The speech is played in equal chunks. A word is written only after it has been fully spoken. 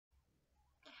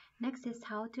Next is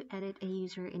how to edit a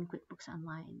user in QuickBooks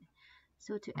Online.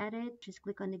 So to edit, just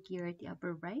click on the gear at the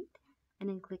upper right and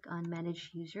then click on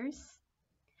Manage Users.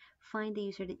 Find the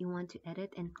user that you want to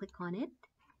edit and click on it.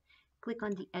 Click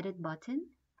on the Edit button.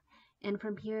 And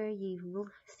from here, you will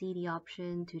see the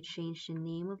option to change the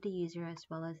name of the user as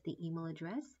well as the email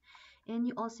address. And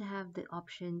you also have the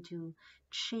option to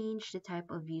change the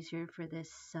type of user for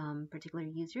this particular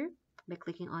user by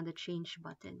clicking on the Change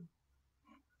button.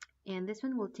 And this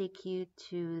one will take you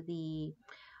to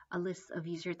a list of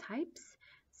user types.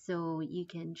 So you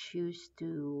can choose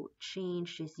to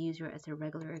change this user as a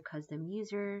regular or custom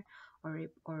user or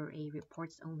a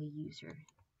reports only user.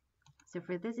 So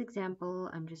for this example,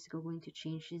 I'm just going to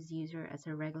change this user as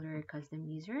a regular or custom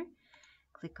user.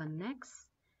 Click on Next.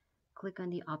 Click on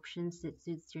the options that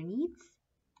suits your needs.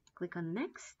 Click on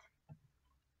Next.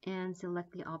 And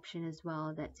select the option as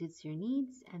well that suits your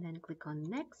needs. And then click on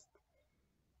Next.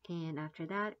 And after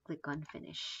that, click on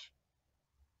Finish.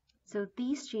 So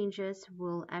these changes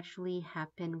will actually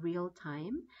happen real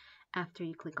time after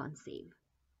you click on Save.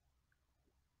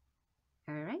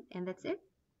 All right, and that's it.